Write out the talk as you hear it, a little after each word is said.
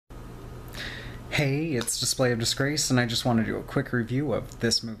Hey, it's Display of Disgrace, and I just want to do a quick review of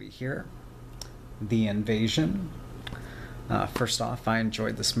this movie here, The Invasion. First off, I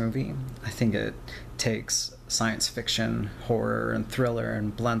enjoyed this movie. I think it takes science fiction, horror, and thriller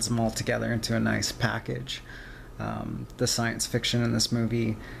and blends them all together into a nice package. The science fiction in this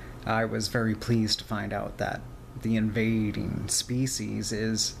movie, I was very pleased to find out that the invading species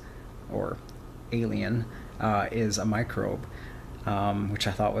is, or alien, is a microbe, which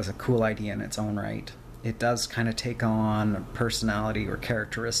I thought was a cool idea in its own right. It does kind of take on personality or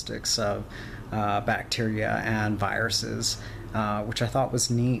characteristics of bacteria and viruses, which I thought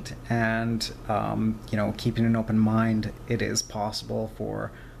was neat. And keeping an open mind, it is possible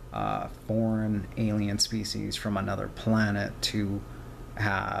for foreign alien species from another planet to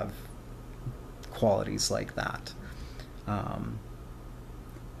have qualities like that.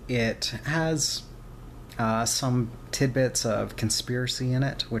 It has some tidbits of conspiracy in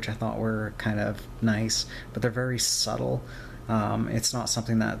it, which I thought were kind of nice, but they're very subtle. It's not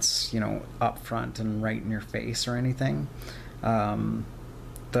something that's, up front and right in your face or anything.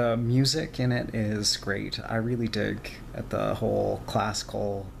 The music in it is great. I really dig at the whole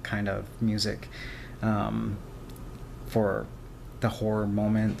classical kind of music for the horror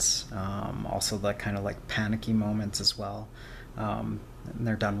moments, also the kind of like panicky moments as well. And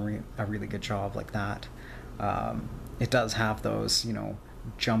they're done a really good job like that. It does have those,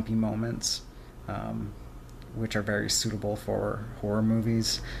 jumpy moments, which are very suitable for horror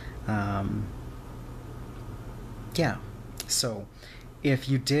movies. Yeah, so if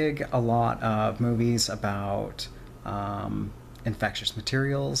you dig a lot of movies about infectious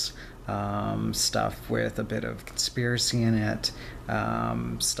materials, stuff with a bit of conspiracy in it,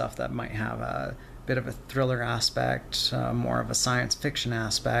 stuff that might have a bit of a thriller aspect, more of a science fiction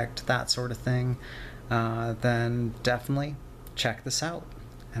aspect, that sort of thing, then definitely check this out.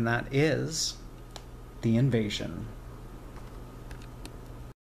 And that is The Invasion.